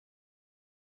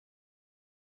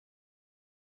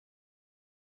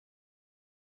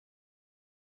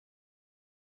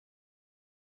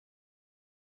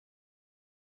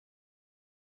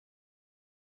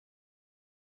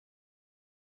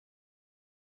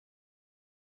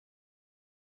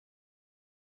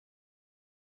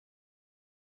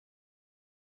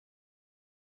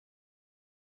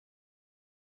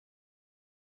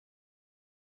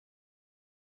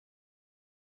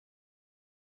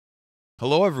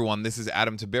Hello, everyone. This is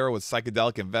Adam Tubero with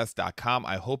psychedelicinvest.com.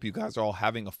 I hope you guys are all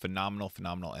having a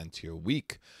phenomenal end to your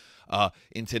week.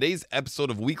 In today's episode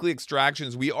of Weekly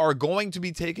Extractions, we are going to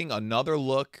be taking another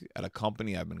look at a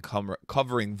company I've been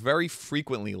covering very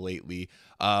frequently lately.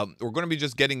 We're going to be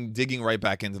just digging right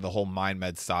back into the whole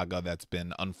Mindmed saga that's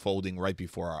been unfolding right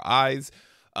before our eyes.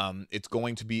 It's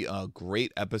going to be a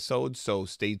great episode, so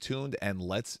stay tuned and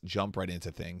let's jump right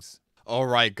into things. All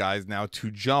right, guys, now to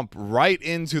jump right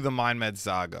into the Mindmed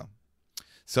saga.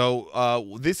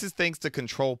 So this is thanks to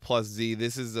Control Plus Z.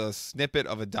 This is a snippet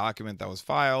of a document that was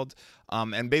filed.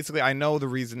 And basically, I know the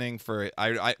reasoning for it.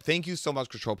 I thank you so much,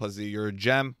 Control Plus Z. You're a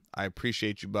gem. I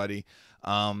appreciate you, buddy.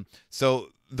 So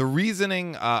the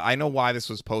reasoning, I know why this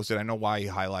was posted. I know why he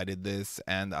highlighted this,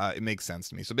 and it makes sense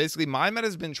to me. So basically, Mindmed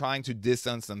has been trying to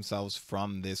distance themselves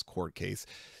from this court case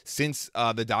since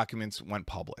the documents went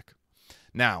public.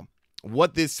 Now,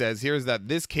 what this says here is that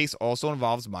this case also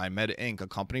involves Mindmed Inc., a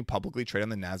company publicly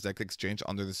traded on the NASDAQ exchange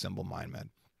under the symbol Mindmed.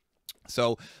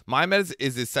 So Mindmed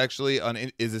is essentially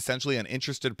an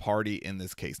interested party in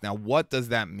this case. Now, what does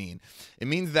that mean? It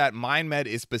means that Mindmed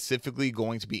is specifically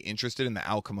going to be interested in the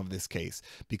outcome of this case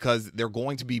because they're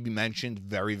going to be mentioned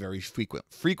very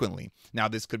frequently. Now,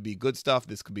 this could be good stuff.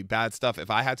 This could be bad stuff. If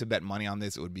I had to bet money on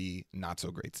this, it would be not so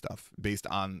great stuff based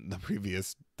on the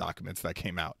previous documents that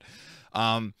came out.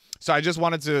 So I just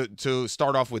wanted to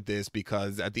start off with this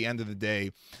because at the end of the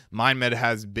day, Mindmed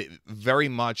has been very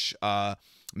much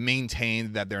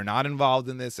maintained that they're not involved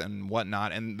in this and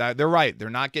whatnot, and that they're right, they're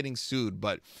not getting sued,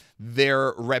 but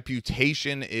their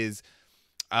reputation is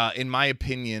in my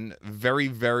opinion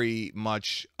very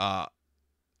much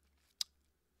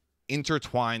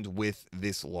intertwined with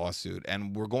this lawsuit,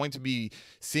 and we're going to be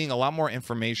seeing a lot more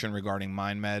information regarding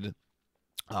Mindmed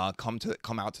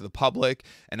come out to the public,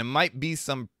 and it might be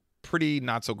some pretty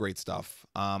not so great stuff.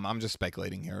 I'm just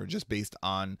speculating here, just based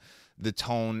on the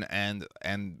tone and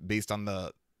based on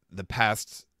the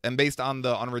past and based on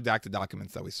the unredacted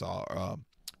documents that we saw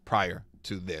prior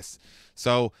to this.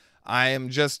 So I am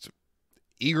just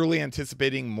eagerly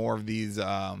anticipating more of these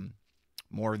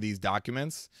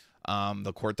documents,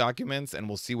 the court documents, and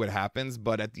we'll see what happens.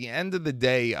 But at the end of the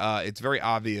day, it's very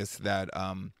obvious that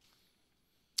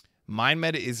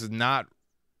Mindmed is not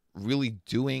really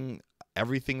doing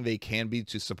everything they can be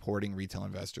to supporting retail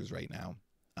investors right now.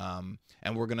 And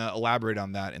we're going to elaborate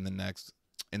on that in the next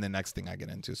thing I get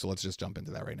into. So let's just jump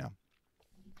into that right now.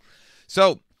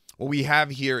 So what we have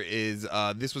here is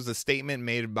this was a statement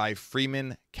made by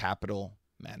Freeman Capital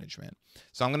Management.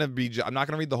 So I'm not going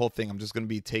to read the whole thing. I'm just going to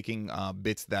be taking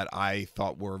bits that I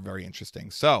thought were very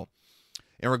interesting. So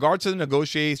in regard to the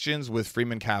negotiations with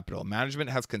Freeman Capital, management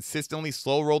has consistently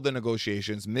slow-rolled the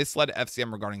negotiations, misled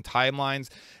FCM regarding timelines,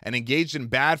 and engaged in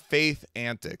bad faith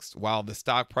antics while the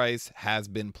stock price has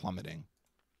been plummeting.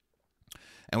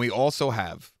 And we also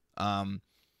have,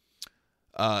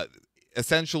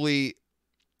 essentially,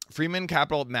 Freeman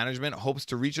Capital Management hopes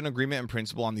to reach an agreement in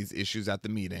principle on these issues at the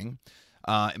meeting.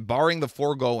 Barring the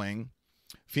foregoing,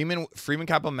 Freeman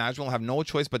Capital Management will have no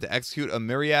choice but to execute a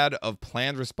myriad of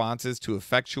planned responses to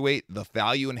effectuate the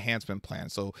value enhancement plan.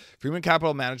 So Freeman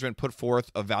Capital Management put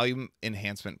forth a value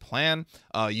enhancement plan.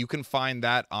 You can find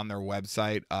that on their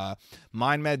website,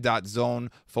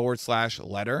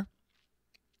 mindmed.zone/letter.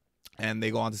 And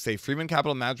they go on to say, Freeman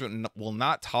Capital Management will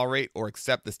not tolerate or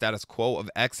accept the status quo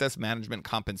of excess management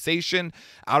compensation,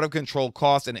 out of control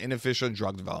costs, and inefficient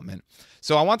drug development.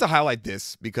 So I want to highlight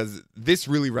this because this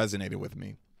really resonated with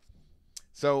me.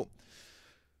 So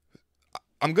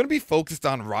I'm going to be focused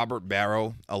on Robert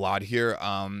Barrow a lot here.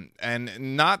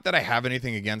 And not that I have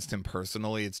anything against him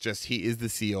personally. It's just he is the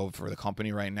CEO for the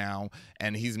company right now.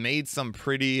 And he's made some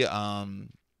pretty,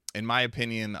 in my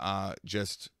opinion,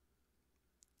 just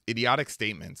idiotic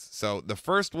statements. So the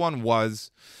first one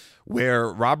was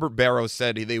where Robert Barrow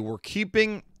said they were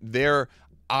keeping their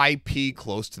IP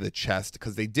close to the chest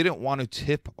because they didn't want to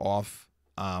tip off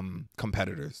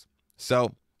competitors.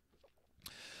 So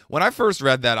when I first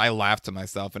read that, I laughed to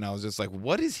myself and I was just like,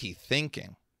 what is he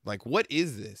thinking? Like, what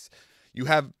is this? You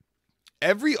have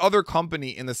every other company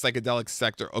in the psychedelic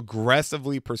sector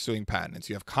aggressively pursuing patents.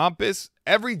 You have Compass.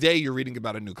 Every day you're reading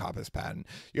about a new Compass patent.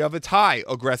 You have Atai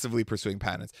aggressively pursuing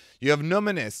patents. You have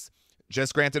Numinus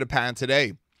just granted a patent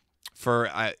today for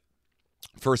a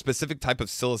specific type of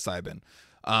psilocybin.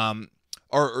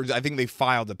 Or I think they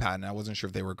filed a patent. I wasn't sure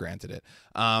if they were granted it.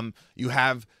 You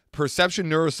have Perception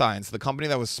Neuroscience, the company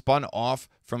that was spun off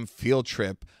from Field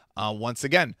Trip, once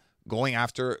again, going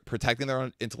after protecting their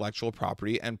own intellectual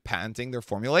property and patenting their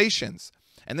formulations.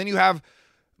 And then you have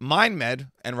Mindmed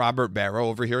and Robert Barrow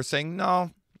over here saying, no,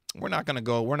 we're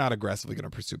not aggressively going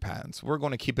to pursue patents. We're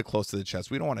going to keep it close to the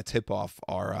chest. We don't want to tip off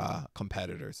our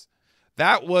competitors.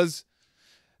 That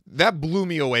blew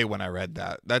me away when I read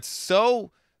that. That's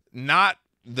so not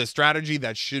the strategy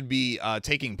that should be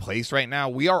taking place right now.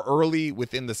 We are early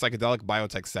within the psychedelic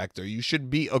biotech sector. You should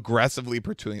be aggressively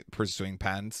pursuing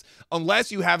patents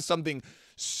unless you have something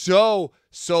so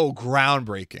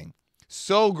groundbreaking.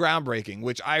 So groundbreaking,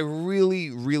 which I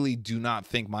really do not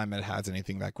think MindMed has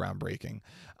anything that groundbreaking.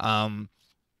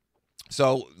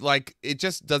 So like it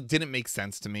just didn't make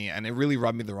sense to me, and it really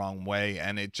rubbed me the wrong way,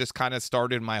 and it just kind of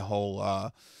started my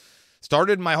whole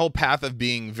path of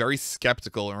being very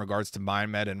skeptical in regards to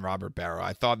MindMed and Robert Barrow.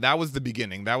 I thought that was the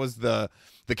beginning. That was the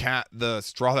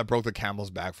straw that broke the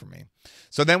camel's back for me.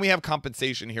 So then we have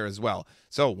compensation here as well.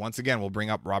 So once again, we'll bring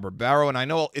up Robert Barrow, and I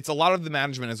know it's a lot of the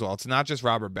management as well. It's not just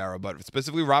Robert Barrow, but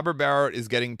specifically Robert Barrow is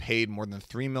getting paid more than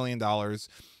 $3 million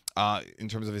in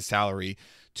terms of his salary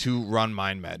to run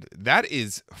MindMed. That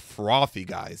is frothy,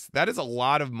 guys. That is a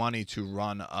lot of money to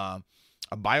run a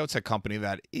biotech company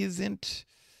that isn't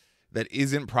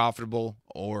profitable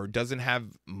or doesn't have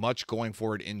much going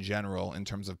for it in general in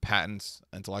terms of patents,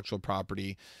 intellectual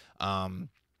property, and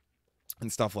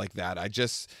stuff like that. I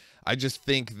just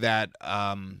think that,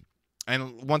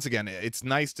 and once again, it's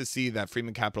nice to see that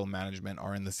Freeman Capital Management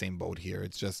are in the same boat here.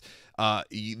 It's just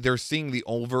they're seeing the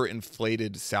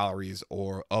overinflated salaries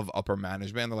of upper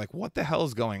management, and they're like, what the hell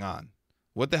is going on?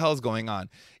 What the hell is going on?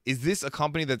 Is this a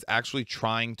company that's actually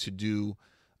trying to do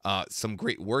some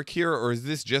great work here, or is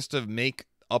this just to make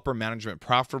upper management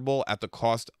profitable at the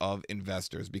cost of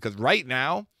investors? Because right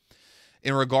now,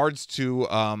 in regards to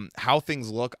how things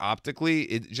look optically,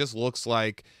 it just looks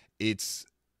like it's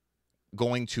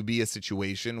going to be a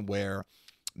situation where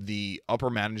the upper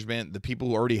management, the people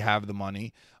who already have the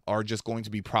money, are just going to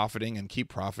be profiting and keep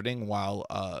profiting while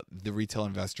the retail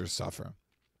investors suffer.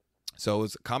 So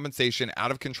it's compensation,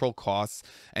 out of control costs,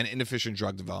 and inefficient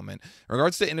drug development. In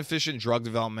regards to inefficient drug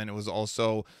development, it was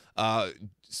also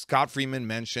Scott Freeman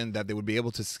mentioned that they would be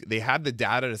able to, they had the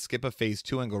data to skip a phase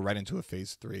 2 and go right into a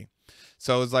phase 3.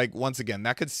 So it's like, once again,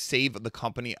 that could save the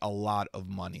company a lot of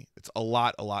money. It's a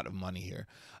lot of money here.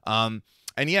 And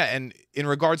yeah, and in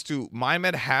regards to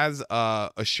MindMed has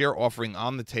a share offering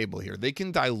on the table here. They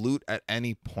can dilute at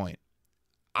any point.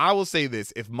 I will say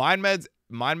this: if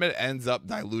MindMed ends up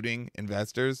diluting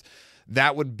investors,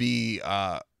 that would be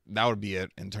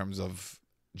it in terms of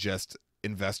just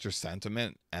investor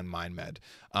sentiment and MindMed.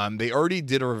 They already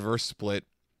did a reverse split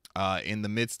in the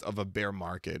midst of a bear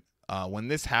market. When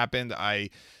this happened, I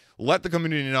let the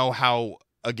community know how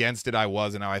against it I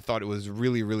was and how I thought it was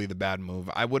really the bad move.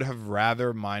 I would have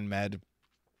rather MindMed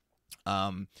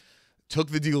took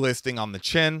the delisting on the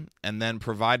chin and then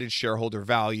provided shareholder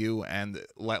value and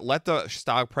let the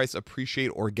stock price appreciate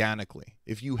organically.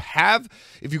 If you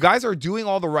guys are doing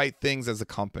all the right things as a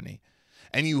company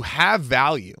and you have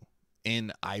value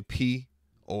in IP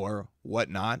or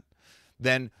whatnot,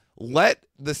 then let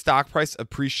the stock price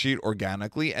appreciate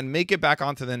organically and make it back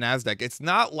onto the NASDAQ. It's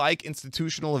not like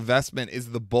institutional investment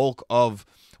is the bulk of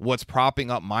what's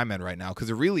propping up MindMed right now, because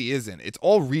it really isn't. It's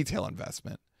all retail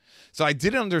investment. So I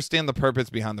didn't understand the purpose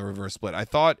behind the reverse split. I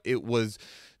thought it was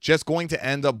just going to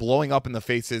end up blowing up in the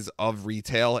faces of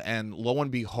retail. And lo and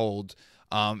behold,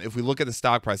 if we look at the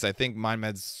stock price, I think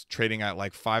MindMed's trading at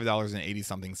like $5.80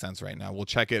 something right now. We'll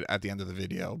check it at the end of the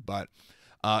video. But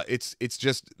it's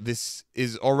just, this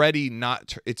is already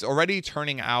not, it's already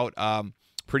turning out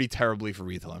pretty terribly for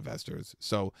retail investors.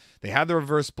 So they had the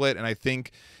reverse split. And I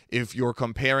think if you're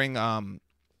comparing,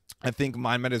 I think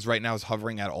MindMed is right now is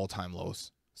hovering at all-time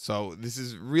lows. So this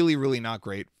is really not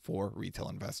great for retail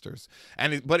investors.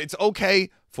 But it's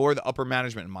okay for the upper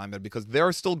management in MindMed because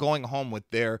they're still going home with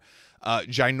their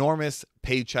ginormous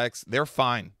paychecks. They're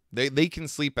fine. They can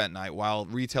sleep at night while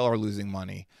retail are losing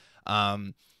money.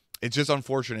 It's just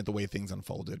unfortunate the way things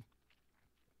unfolded.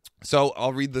 So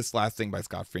I'll read this last thing by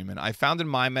Scott Freeman. I founded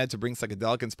MindMed to bring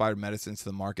psychedelic-inspired medicines to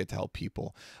the market to help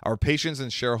people. Our patients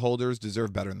and shareholders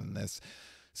deserve better than this.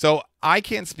 So I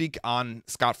can't speak on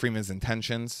Scott Freeman's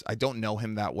intentions. I don't know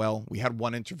him that well. We had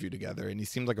one interview together, and he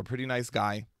seemed like a pretty nice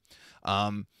guy.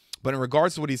 But in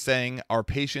regards to what he's saying, our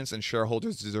patients and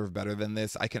shareholders deserve better than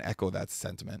this, I can echo that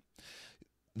sentiment.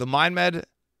 The MindMed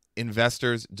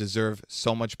investors deserve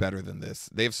so much better than this.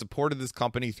 They've supported this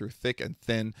company through thick and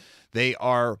thin. They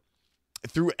are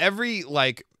through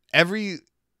everything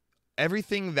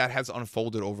that has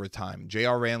unfolded over time.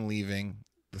 J.R. Rand leaving,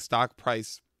 the stock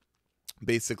price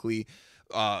basically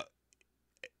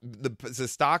the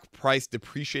stock price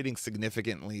depreciating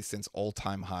significantly since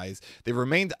all-time highs. They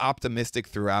remained optimistic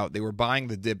throughout. They were buying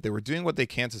the dip. They were doing what they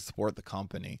can to support the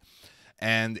company.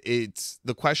 And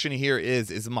the question here is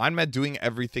MindMed doing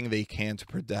everything they can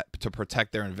to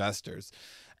protect their investors?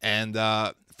 And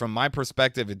from my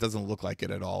perspective, it doesn't look like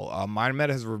it at all. MindMed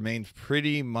has remained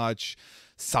pretty much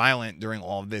silent during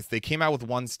all of this. They came out with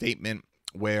one statement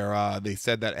where they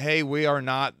said that, hey, we are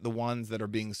not the ones that are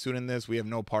being sued in this. We have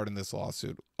no part in this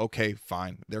lawsuit. Okay,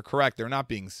 fine. They're correct. They're not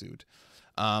being sued.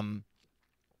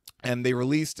 And they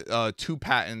released 2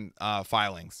 patent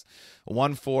filings.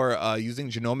 One for using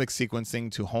genomic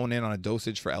sequencing to hone in on a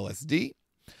dosage for LSD.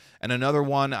 And another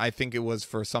one, I think it was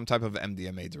for some type of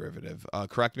MDMA derivative.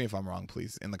 Correct me if I'm wrong,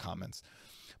 please, in the comments.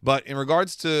 But in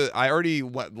regards to, I already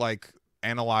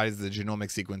analyzed the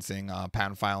genomic sequencing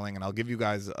patent filing, and I'll give you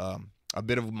guys a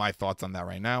bit of my thoughts on that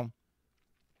right now.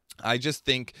 I just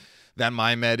think that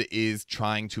MindMed is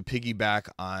trying to piggyback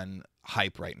on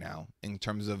hype right now in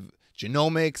terms of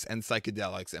genomics and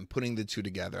psychedelics and putting the two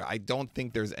together. I don't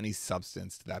think there's any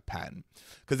substance to that patent,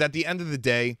 because at the end of the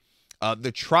day,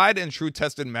 the tried and true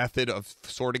tested method of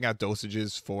sorting out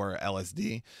dosages for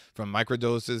LSD from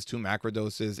microdoses to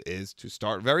macrodoses is to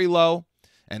start very low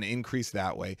and increase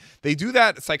that way. They do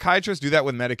that. Psychiatrists do that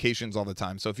with medications all the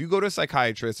time. So if you go to a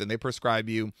psychiatrist and they prescribe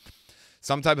you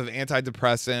some type of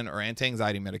antidepressant or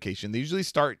anti-anxiety medication, they usually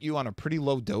start you on a pretty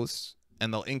low dose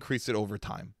and they'll increase it over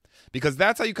time, because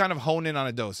that's how you kind of hone in on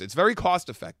a dose. It's very cost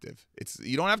effective.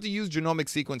 You don't have to use genomic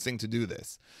sequencing to do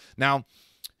this. Now,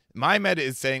 MindMed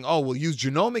is saying, oh, we'll use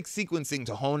genomic sequencing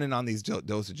to hone in on these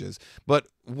dosages. But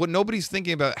what nobody's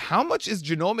thinking about, how much is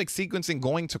genomic sequencing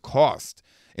going to cost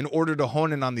in order to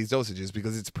hone in on these dosages?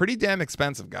 Because it's pretty damn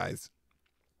expensive, guys.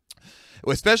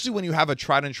 Especially when you have a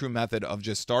tried and true method of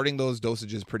just starting those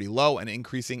dosages pretty low and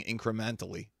increasing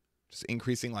incrementally. Just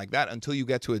increasing like that until you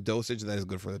get to a dosage that is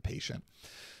good for the patient.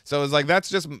 So it's like,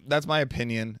 that's my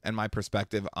opinion and my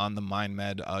perspective on the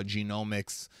MindMed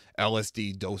genomics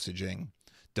LSD dosing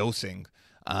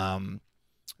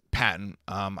patent.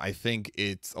 I think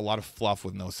it's a lot of fluff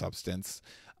with no substance.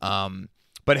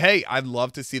 But hey, I'd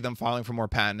love to see them filing for more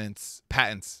patents,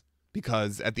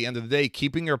 because at the end of the day,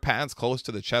 keeping your patents close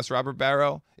to the chest, Robert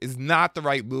Barrow, is not the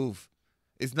right move.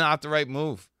 It's not the right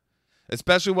move,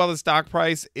 especially while the stock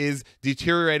price is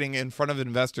deteriorating in front of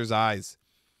investors' eyes.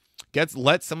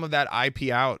 Let some of that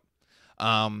IP out.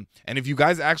 And if you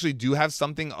guys actually do have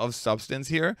something of substance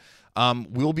here,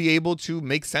 we'll be able to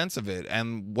make sense of it.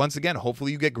 And once again,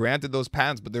 hopefully you get granted those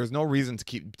patents, but there's no reason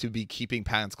to be keeping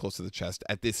patents close to the chest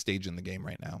at this stage in the game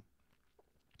right now.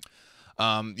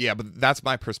 Yeah, but that's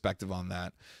my perspective on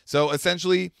that. So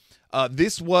essentially,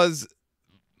 this was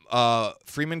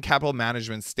Freeman Capital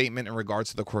Management's statement in regards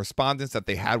to the correspondence that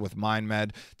they had with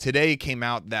MindMed. Today came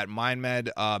out that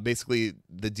MindMed, basically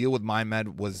the deal with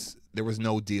MindMed there was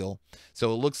no deal.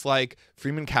 So it looks like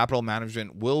Freeman Capital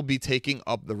Management will be taking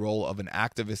up the role of an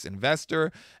activist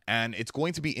investor, and it's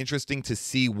going to be interesting to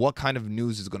see what kind of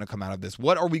news is going to come out of this.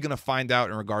 What are we going to find out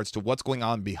in regards to what's going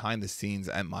on behind the scenes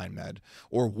at MindMed,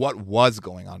 or what was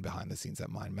going on behind the scenes at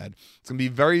MindMed? It's going to be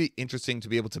very interesting to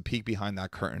be able to peek behind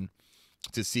that curtain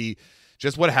to see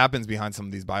just what happens behind some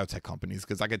of these biotech companies,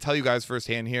 because I can tell you guys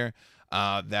firsthand here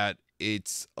that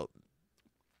it's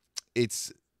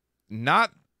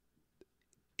not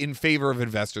in favor of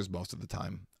investors most of the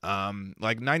time.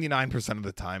 Like 99% of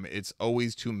the time, it's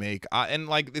always to make and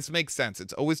like this makes sense.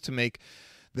 It's always to make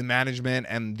the management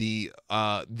and the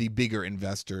bigger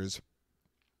investors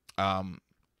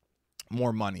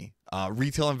more money.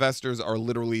 Retail investors are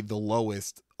literally the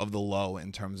lowest of the low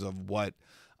in terms of what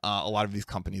a lot of these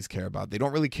companies care about. They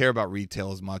don't really care about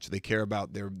retail as much. They care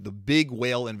about the big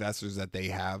whale investors that they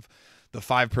have, the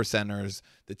 5%ers,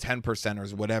 the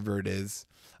 10%ers, whatever it is,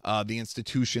 the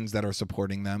institutions that are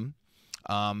supporting them.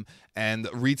 And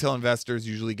retail investors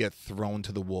usually get thrown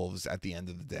to the wolves at the end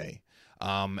of the day.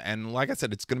 And like I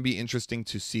said, it's going to be interesting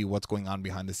to see what's going on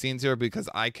behind the scenes here, because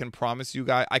I can promise you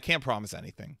guys, I can't promise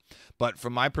anything, but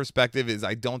from my perspective is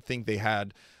I don't think they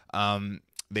had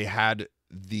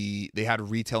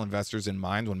retail investors in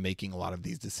mind when making a lot of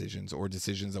these decisions, or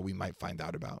decisions that we might find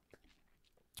out about.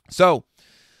 So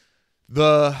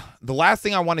the last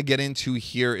thing I want to get into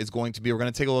here is going to be, we're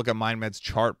going to take a look at MindMed's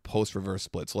chart post reverse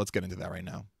split. So let's get into that right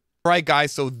now. All right,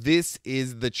 guys. So this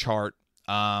is the chart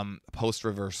post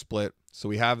reverse split. So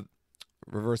we have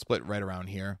reverse split right around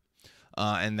here.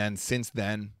 And then since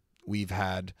then, we've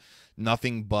had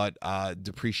nothing but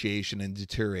depreciation and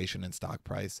deterioration in stock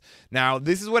price. Now,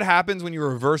 this is what happens when you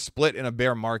reverse split in a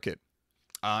bear market.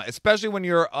 Especially when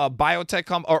you're a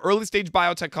biotech or early stage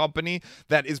biotech company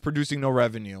that is producing no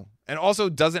revenue and also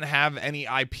doesn't have any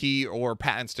IP or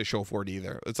patents to show for it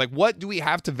either. It's like, what do we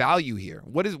have to value here?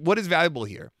 What is valuable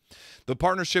here? The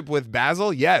partnership with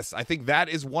Basil, yes, I think that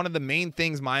is one of the main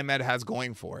things Mindmed has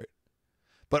going for it.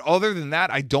 But other than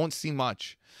that, I don't see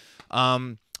much.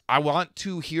 I want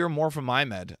to hear more from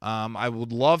Mindmed. I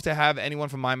would love to have anyone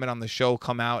from Mindmed on the show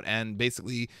come out and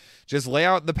basically just lay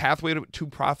out the pathway to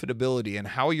profitability and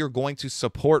how you're going to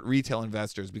support retail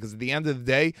investors. Because at the end of the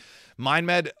day,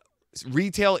 Mindmed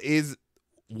retail is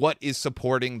what is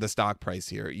supporting the stock price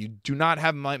here. You do not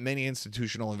have many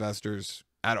institutional investors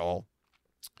at all.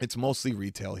 It's mostly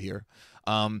retail here.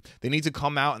 They need to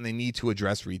come out and they need to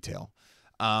address retail.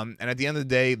 And at the end of the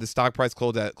day, the stock price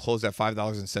closed at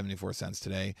 $5.74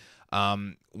 today.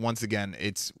 Once again,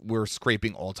 we're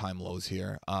scraping all-time lows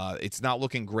here. It's not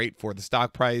looking great for the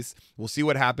stock price. We'll see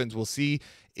what happens. We'll see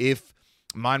if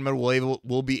Mindmed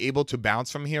will be able to bounce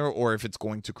from here, or if it's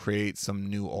going to create some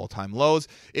new all-time lows.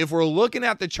 If we're looking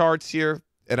at the charts here,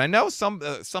 and I know some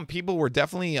people were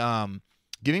definitely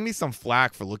giving me some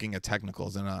flack for looking at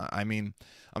technicals, and I mean,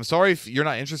 I'm sorry if you're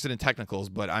not interested in technicals,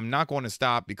 but I'm not going to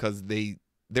stop because they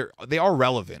are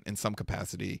relevant in some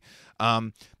capacity.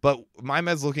 But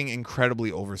Mindmed's looking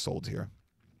incredibly oversold here.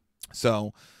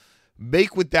 So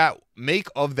make of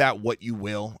that what you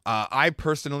will. I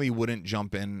personally wouldn't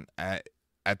jump in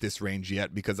at this range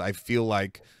yet because I feel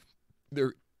like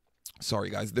there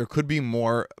could be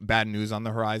more bad news on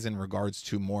the horizon in regards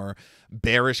to more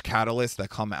bearish catalysts that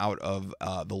come out of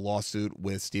the lawsuit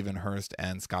with Stephen Hurst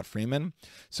and Scott Freeman.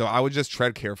 So I would just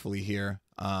tread carefully here,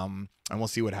 and we'll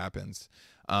see what happens.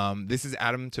 This is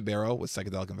Adam Tubero with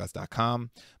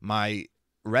psychedelicinvest.com. My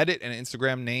Reddit and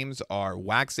Instagram names are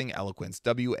Waxing Eloquence,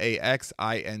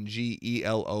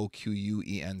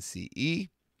 WAXINGELOQUENCE.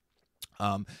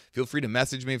 Feel free to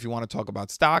message me if you want to talk about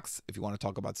stocks, if you want to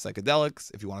talk about psychedelics,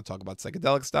 if you want to talk about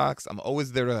psychedelic stocks. I'm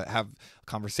always there to have a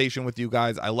conversation with you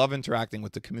guys. I love interacting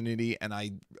with the community, and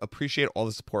I appreciate all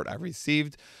the support I've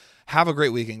received. Have a great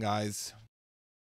weekend, guys.